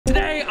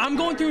I'm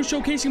going through and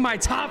showcasing my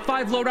top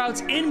 5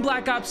 loadouts in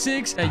Black Ops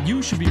 6 that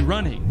you should be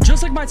running.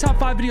 Just like my top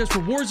 5 videos for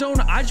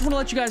Warzone, I just want to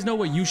let you guys know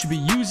what you should be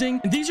using.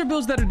 And these are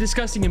builds that are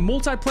disgusting in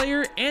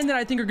multiplayer and that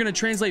I think are going to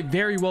translate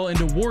very well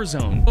into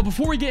Warzone. But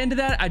before we get into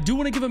that, I do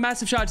want to give a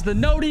massive shout out to the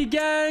Noti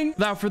gang.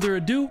 Without further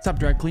ado, let's hop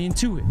directly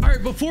into it. All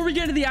right, before we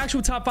get into the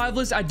actual top 5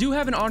 list, I do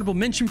have an honorable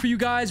mention for you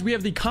guys. We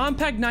have the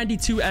Compact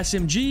 92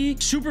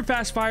 SMG, super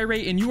fast fire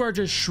rate, and you are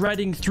just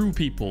shredding through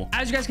people.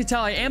 As you guys can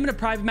tell, I am in a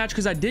private match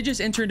because I did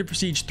just enter into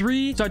Prestige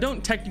 3, so I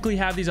don't technically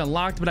have these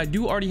unlocked, but I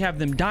do already have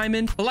them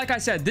diamond. But like I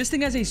said, this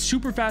thing has a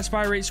super fast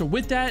fire rate, so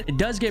with that, it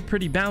does get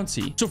pretty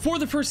bouncy. So for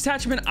the first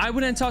attachment, I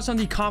went and tossed on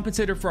the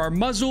compensator for our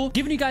muzzle,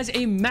 giving you guys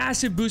a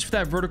massive boost for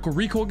that vertical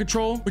recoil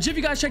control, which if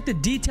you guys check the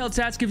detailed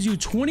stats, gives you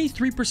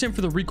 23%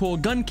 for the recoil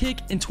gun kick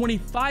and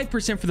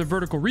 25% for the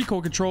vertical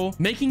recoil control,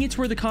 making it to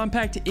where the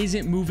compact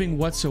isn't moving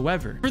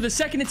whatsoever. For the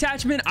second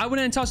attachment, I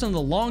went and tossed on the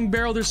long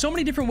barrel. There's so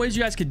many different ways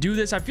you guys could do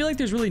this. I feel like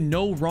there's really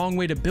no wrong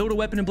way to build a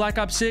weapon in Black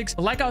Ops 6.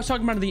 But like I was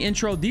talking about in the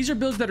intro, these are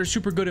builds that are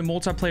super good in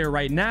multiplayer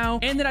right now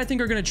and that I think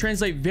are going to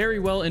translate very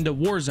well into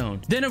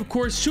Warzone. Then of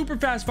course, super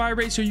fast fire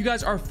rate, so you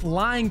guys are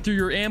flying through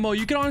your ammo.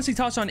 You can honestly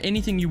toss on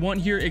anything you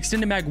want here,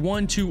 extended mag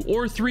 1, 2,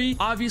 or 3.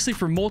 Obviously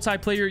for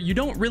multiplayer, you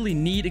don't really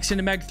need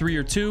extended mag 3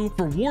 or 2.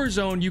 For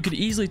Warzone, you could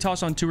easily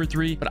toss on 2 or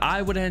 3, but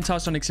I would have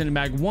tossed on extended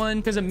mag 1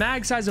 because a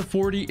mag size of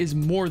 40 is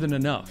more than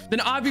enough.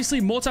 Then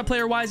obviously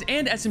multiplayer wise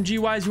and SMG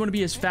wise, you want to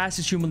be as fast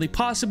as humanly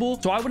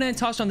possible, so I went ahead and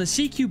tossed on the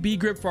CQB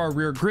grip for our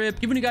rear grip,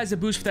 giving you guys a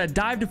boost for that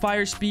dive to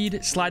fire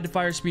speed, slide to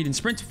fire speed, and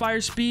sprint to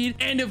fire speed.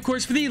 And of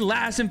course, for the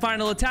last and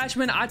final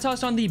attachment, I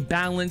tossed on the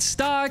balanced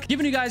stock,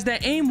 giving you guys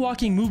that aim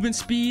walking movement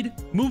speed,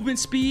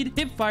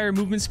 hip fire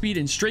movement speed,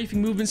 and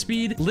strafing movement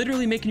speed,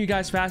 literally making you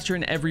guys faster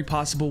in every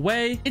possible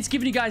way. It's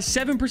giving you guys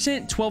 7%,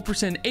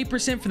 12%,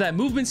 8% for that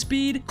movement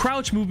speed,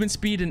 crouch movement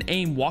speed, and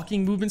aim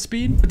walking movement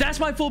speed. But that's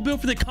my full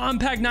build for the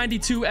Compact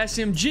 92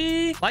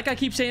 SMG. Like I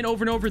keep saying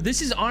over and over,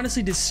 this is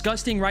honestly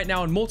disgusting right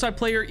now in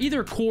multiplayer,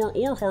 either core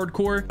or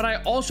hardcore, but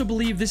I also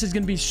believe this is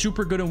going to be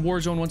super good in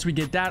Warzone once we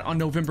get that on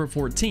November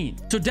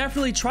 14th. So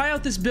definitely try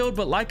out this build,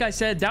 but like I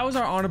said, that was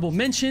our honorable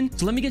mention.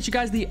 So let me get you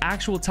guys the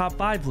actual top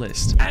 5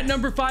 list. At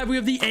number 5, we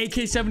have the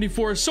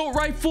AK-74 assault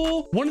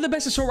rifle, one of the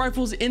best assault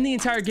rifles in the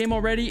entire game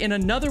already, and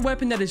another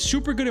weapon that is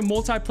super good in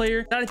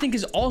multiplayer that I think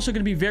is also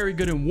going to be very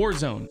good in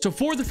Warzone. So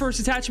for the first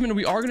attachment,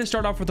 we are going to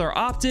start off with our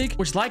optic,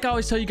 which like I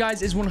always tell you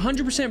guys is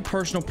 100%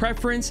 personal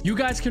preference. You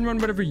guys can run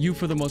whatever you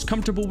feel the most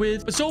comfortable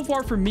with, but so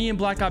far for me in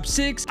Black Ops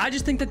 6, I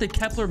just think that the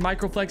Kepler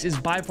Microflex is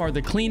by far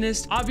the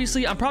cleanest.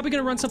 Obviously, I'm probably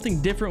going to run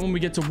something different when we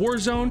get to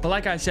Warzone, but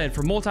like I said,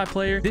 for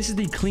multiplayer, this is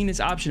the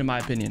cleanest option in my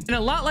opinion. And a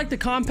lot like the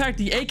compact,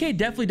 the AK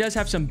definitely does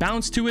have some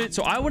bounce to it,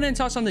 so I went and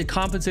tossed on the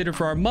compensator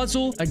for our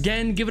muzzle,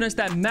 again giving us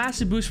that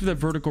massive boost for the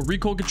vertical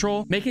recoil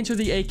control, making sure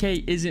the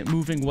AK isn't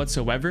moving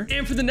whatsoever.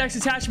 And for the next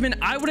attachment,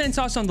 I went and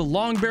tossed on the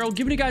long barrel,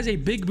 giving you guys a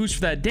big boost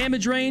for that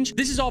damage range.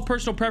 This is all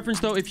personal preference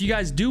though. If you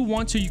guys do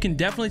want to, you can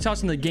definitely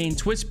toss on the gain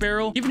twist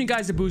barrel, giving you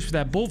guys a boost for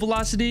that bull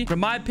velocity. But in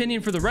my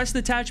opinion, for the rest of the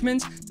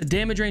attachments, the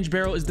damage range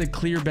barrel is the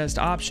clear best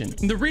option.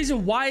 And the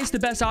reason why it's the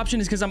best option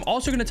is because I'm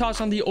also going to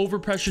toss on the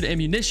overpressured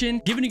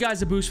ammunition, giving you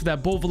guys a boost for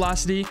that bull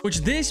velocity, which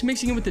this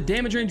mixing in with the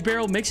damage range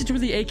barrel makes it to where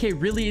the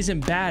AK really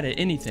isn't bad at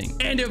anything.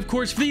 And of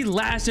course, for the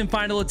last and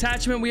final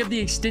attachment, we have the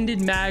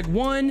extended mag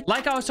 1.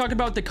 Like I was talking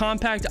about the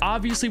compact,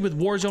 obviously with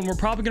Warzone, we're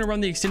probably going to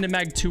run the extended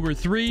mag 2 or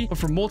 3, but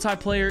for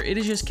multiplayer, it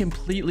is just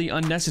completely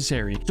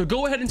unnecessary. So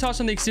go ahead and toss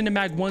on the extended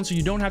mag 1 so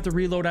you don't have to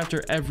reload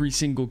after every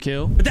single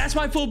kill. But that's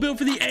my full build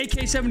for the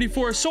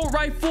AK-74 assault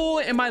rifle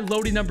and my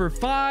loading number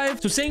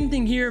 5. So same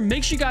thing here.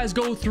 Make sure you guys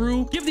go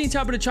through, give the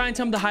entire bit a try and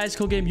tell me the highest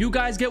kill game you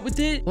guys get with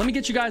it. Let me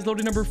get you guys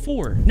loading number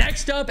 4.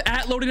 Next up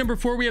at loading number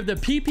 4, we have the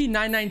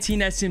PP919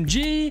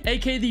 SMG,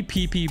 aka the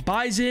PP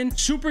Bison.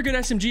 Super good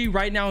SMG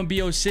right now in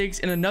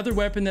BO6 and another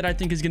weapon that I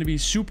think is going to be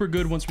super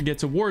good once we get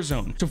to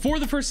Warzone. So for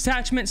the first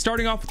attachment,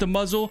 starting off with the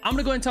muzzle, I'm going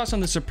to go ahead and toss on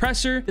the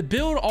suppressor. The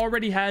build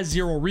already has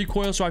 0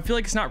 recoil, so I feel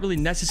like it's not really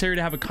necessary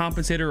to have a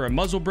compensator or a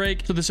muzzle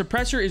brake. So the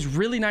suppressor is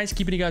really nice,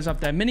 keeping you guys off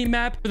that mini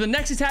map. For the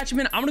next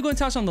attachment, I'm going to go and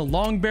toss on the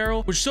long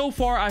barrel, which so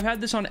far I've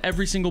had this on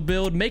every single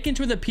build, making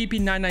sure the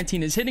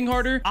PP919 is hitting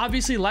harder.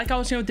 Obviously, like I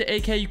was saying with the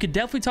AK, you could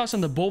definitely toss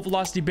on the bolt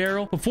velocity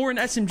barrel. Before an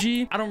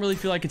SMG, I don't really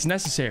feel like it's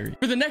necessary.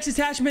 For the next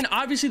attachment,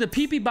 obviously the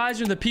PP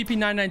Bison, the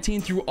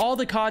PP919 through all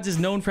the CODs is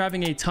known for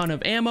having a ton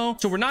of ammo.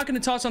 So we're not going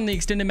to toss on the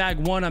extended mag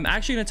 1. I'm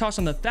actually going to toss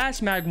on the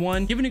fast mag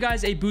 1, giving you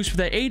guys a boost for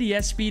the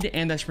ADS speed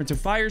and that sprint to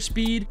fire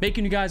speed,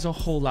 making you guys a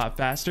whole lot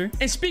faster.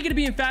 And speaking of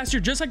being faster,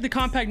 just like the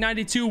Compact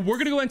 92, we're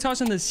going to go ahead and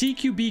toss on the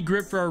CQB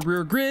grip for our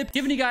rear grip,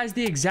 giving you guys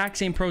the exact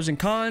same pros and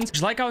cons.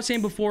 Just like I was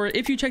saying before,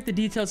 if you check the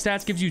detailed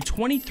stats, gives you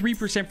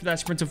 23% for that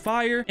sprint to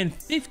fire and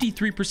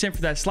 53%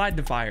 for that slide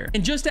to fire.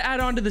 And just to add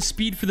on to the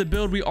speed for the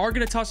build, we are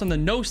going to toss on the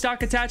no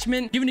stock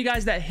attachment, giving you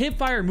guys that hip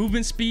fire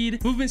movement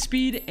speed,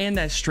 and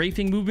that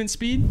strafing movement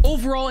speed.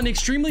 Overall, an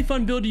extremely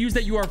fun build to use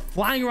that you are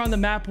flying around the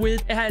map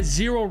with. It has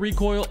 0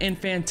 recoil and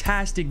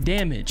fantastic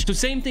damage. So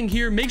same thing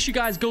here. Make sure you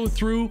guys go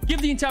through,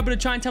 give the entire bit a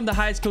try and tell me the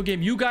highest kill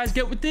game you guys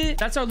get with it.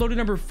 That's our loaded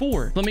number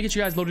 4. Let me get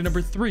you guys loaded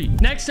number 3.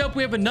 Next Next up,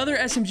 we have another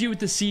SMG with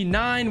the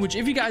C9, which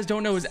if you guys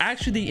don't know is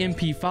actually the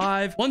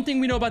MP5. One thing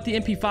we know about the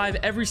MP5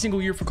 every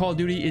single year for Call of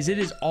Duty is it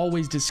is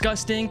always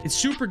disgusting. It's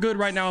super good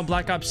right now in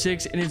Black Ops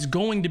 6, and it's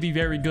going to be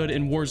very good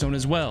in Warzone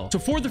as well. So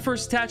for the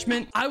first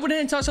attachment, I went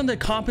ahead and tossed on the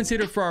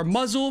compensator for our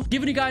muzzle,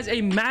 giving you guys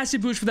a massive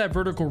boost for that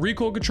vertical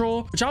recoil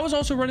control, which I was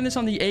also running this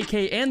on the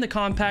AK and the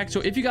compact. So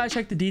if you guys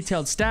check the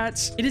detailed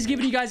stats, it is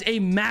giving you guys a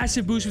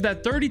massive boost for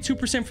that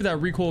 32% for that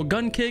recoil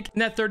gun kick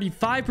and that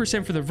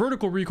 35% for the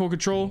vertical recoil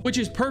control, which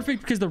is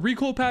perfect because the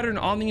recoil pattern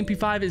on the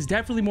MP5 is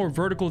definitely more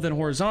vertical than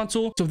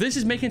horizontal. So this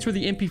is making sure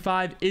the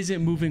MP5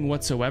 isn't moving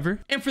whatsoever.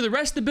 And for the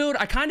rest of the build,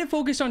 I kind of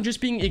focused on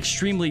just being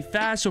extremely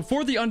fast. So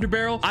for the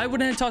underbarrel, I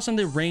went ahead and tossed on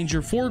the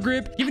Ranger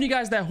foregrip, giving you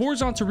guys that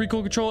horizontal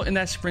recoil control and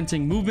that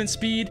sprinting movement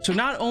speed. So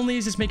not only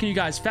is this making you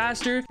guys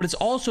faster, but it's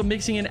also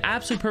mixing in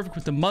absolutely perfect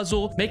with the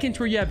muzzle, making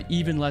sure you have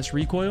even less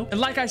recoil.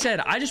 And like I said,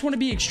 I just want to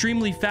be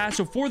extremely fast.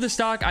 So for the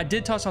stock, I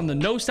did toss on the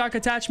no stock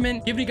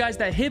attachment, giving you guys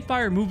that hip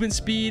fire movement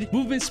speed,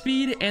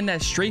 and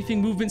that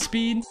strafing movement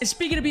speed. And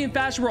speaking of being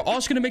faster, we're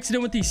also going to mix it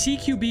in with the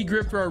CQB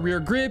grip for our rear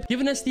grip,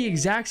 giving us the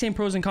exact same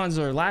pros and cons as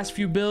our last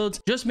few builds,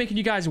 just making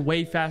you guys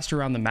way faster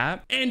around the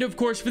map. And of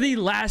course, for the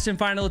last and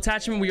final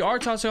attachment, we are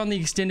tossing on the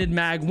extended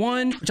mag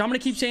 1, which I'm going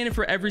to keep saying it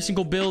for every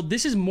single build.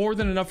 This is more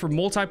than enough for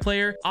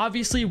multiplayer.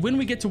 Obviously, when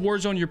we get to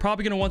Warzone, you're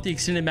probably going to want the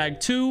extended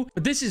mag 2,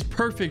 but this is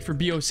perfect for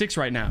BO6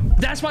 right now.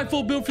 That's my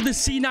full build for the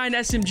C9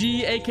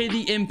 SMG, aka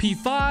the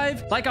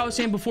MP5. Like I was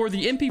saying before,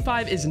 the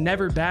MP5 is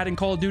never bad in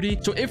Call of Duty.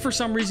 So if for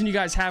some reason you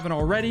guys haven't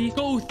already,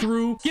 go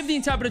through, give the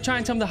entire bit a try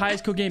and tell me the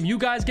highest kill game you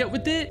guys get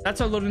with it. That's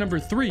our loaded number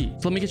 3.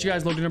 So let me get you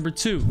guys loaded number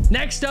 2.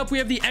 Next up, we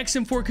have the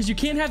XM4, because you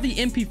can't have the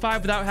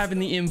MP5 without having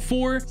the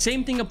M4.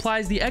 Same thing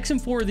applies. The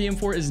XM4 or the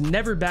M4 is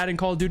never bad in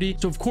Call of Duty.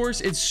 So of course,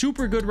 it's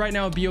super good right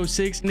now in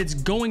BO6, and it's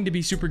going to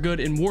be super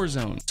good in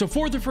Warzone. So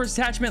for the first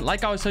attachment,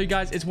 like I always tell you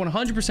guys, it's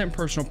 100%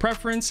 personal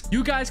preference.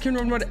 You guys can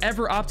run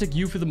whatever optic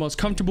you feel the most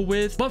comfortable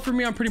with, but for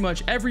me, on pretty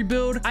much every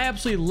build, I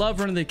absolutely love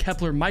running the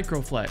Kepler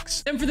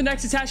Microflex. Then for the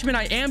next attachment,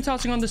 I am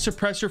tossing on the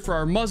suppressor for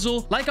our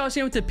muzzle. Like I was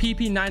saying with the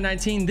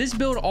PP919, this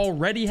build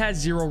already has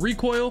 0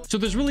 recoil, so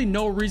there's really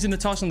no reason to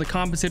toss on the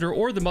compensator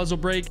or the muzzle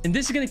brake, and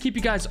this is going to keep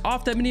you guys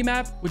off that mini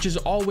map, which is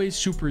always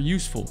super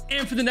useful.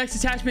 And for the next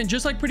attachment,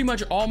 just like pretty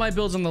much all my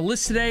builds on the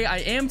list today, I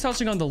am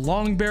tossing on the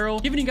long barrel,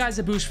 giving you guys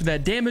a boost for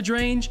that damage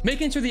range,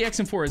 making sure the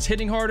XM4 is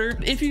hitting harder.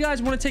 But if you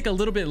guys want to take a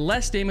little bit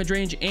less damage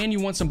range and you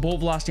want some bullet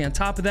velocity on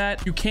top of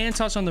that, you can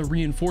toss on the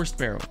reinforced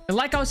barrel. And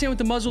like I was saying with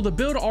the muzzle, the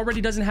build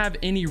already doesn't have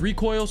any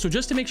recoil, so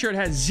just to make sure it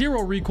has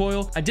 0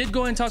 recoil, I did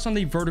go ahead and toss on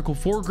the vertical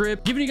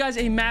foregrip, giving you guys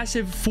a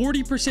massive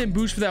 40%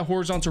 boost for that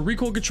horizontal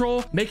recoil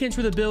control, making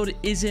sure the build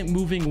isn't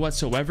moving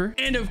whatsoever.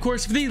 And of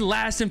course, for the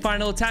last and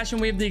final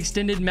attachment, we have the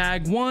extended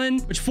mag 1,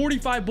 which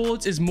 45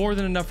 bullets is more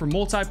than enough for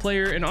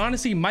multiplayer, and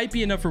honestly might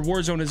be enough for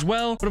Warzone as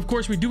well. But of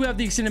course, we do have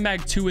the extended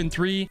mag 2 and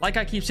 3. Like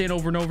I keep saying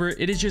over and over,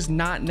 it is just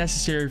not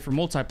necessary for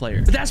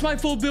multiplayer. But that's my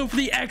full build for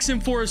the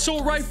XM4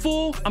 assault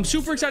rifle. I'm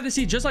super excited to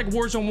see, just like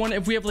Warzone 1,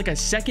 if we have like a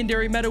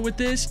secondary meta with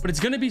this, but it's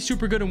going to be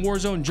super good in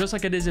Warzone just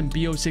like it is in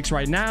BO6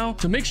 right now.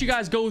 So make sure you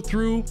guys go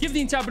through, give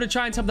the entire bit a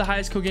try and tell the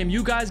highest kill game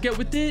you guys get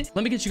with it.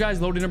 Let me get you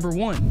guys loaded number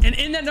 1. And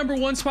in that number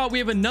 1 spot, we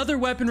have another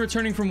weapon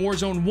returning from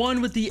Warzone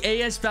 1 with the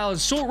AS Val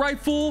assault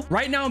rifle.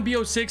 Right now in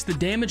BO6, the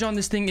damage on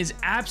this thing is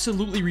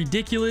absolutely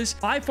ridiculous.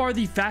 By far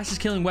the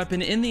fastest killing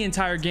weapon in the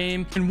entire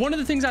game. And one of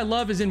the things I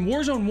love is in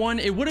Warzone 1,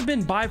 it would have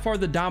been by far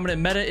the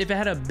dominant meta if it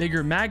had a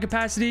bigger mag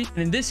capacity.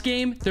 And in this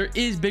game, there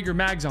is bigger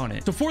mags on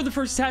it. So for the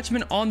first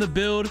attachment on the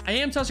build, I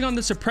am tossing on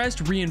the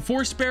suppressed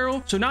reinforced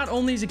barrel. So not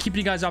only is it keeping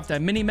you guys off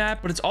that mini map,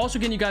 but it's also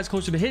getting you guys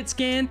closer to hit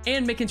scan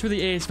and making sure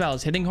the AS Val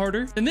is hitting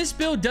harder. And this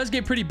build does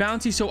get pretty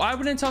bouncy, so I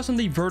wouldn't toss on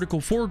the vertical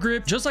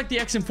foregrip, just like the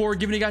XM4,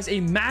 giving you guys a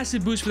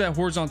massive boost for that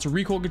horizontal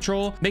recoil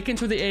control, making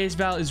sure the AS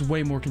Val is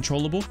way more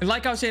controllable. And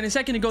like I was saying a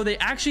second ago, they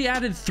actually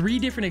added 3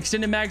 different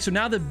extended mags. So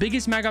now the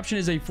biggest mag option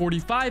is a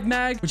 45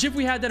 mag, which if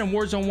we had that in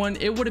Warzone 1,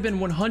 it would have been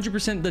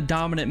 100% the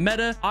dominant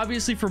meta.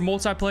 Obviously for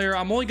multiplayer,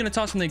 I'm only going to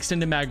toss on the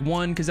extended mag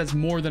 1 because that's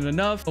more than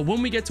enough. But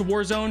when we get to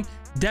Warzone,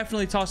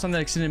 definitely toss on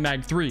that extended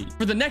mag 3.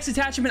 For the next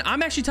attachment,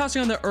 I'm actually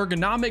tossing on the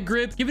ergonomic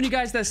grip, giving you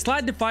guys that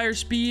slide to fire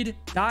speed,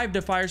 dive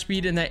to fire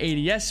speed, and that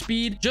ADS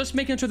speed, just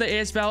making sure the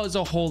AS Val is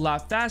a whole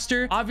lot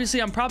faster.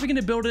 Obviously, I'm probably going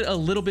to build it a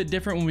little bit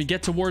different when we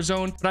get to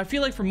Warzone, but I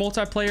feel like for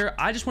multiplayer,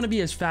 I just want to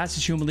be as fast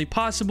as humanly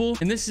possible,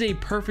 and this is a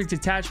perfect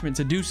attachment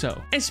to do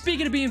so. And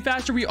speaking of being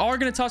faster, we are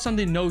going to toss on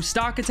the no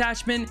stock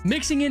attachment,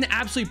 mixing in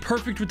absolutely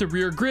perfect with the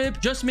rear grip,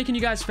 just making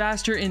you guys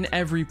faster in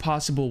every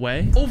possible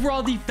way.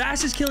 Overall, the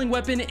fastest killing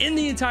weapon in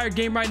the entire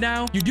game right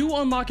now. You do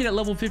unlock it at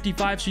level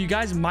 55, so you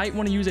guys might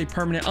want to use a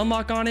permanent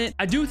unlock on it.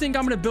 I do think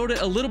I'm going to build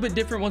it a little bit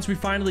different once we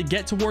finally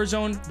get to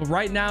Warzone, but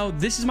right now,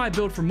 this is my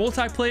build for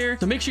multiplayer,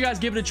 so make sure you guys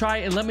give it a try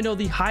and let me know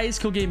the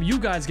highest kill game you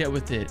guys get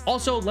with it.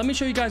 Also, let me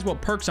show you guys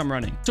what perks I'm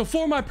running. So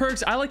for my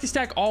perks, I like to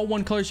stack all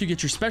one color so you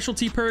get your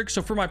specialty perks.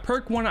 So for my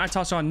perk 1, I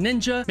toss on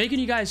Ninja, making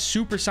you guys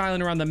super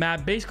silent around the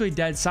map, basically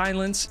dead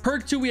silence.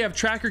 Perk 2, we have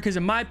Tracker, because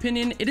in my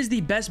opinion, it is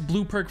the best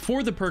blue perk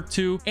for the perk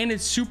 2, and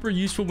it's super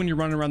useful when you're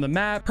running around the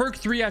map. Perk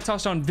 3, I toss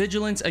tossed on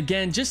vigilance,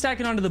 again just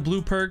stacking onto the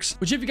blue perks,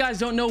 which if you guys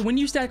don't know, when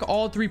you stack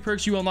all 3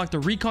 perks you unlock the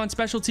recon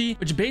specialty,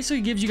 which basically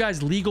gives you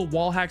guys legal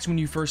wall hacks when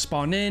you first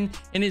spawn in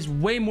and is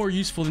way more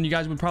useful than you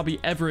guys would probably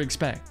ever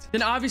expect.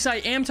 Then obviously I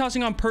am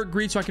tossing on perk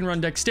greed so I can run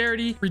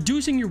dexterity,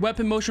 reducing your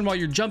weapon motion while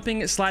you're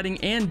jumping, sliding,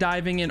 and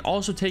diving, and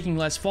also taking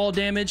less fall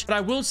damage. But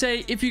I will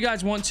say, if you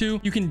guys want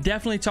to, you can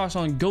definitely toss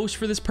on ghost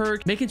for this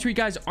perk, making sure you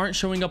guys aren't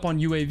showing up on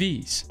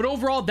UAVs. But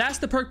overall, that's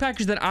the perk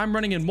package that I'm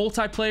running in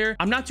multiplayer.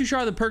 I'm not too sure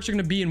how the perks are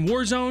going to be in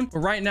Warzone, but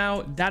right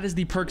now that is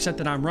the perk set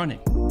that I'm running.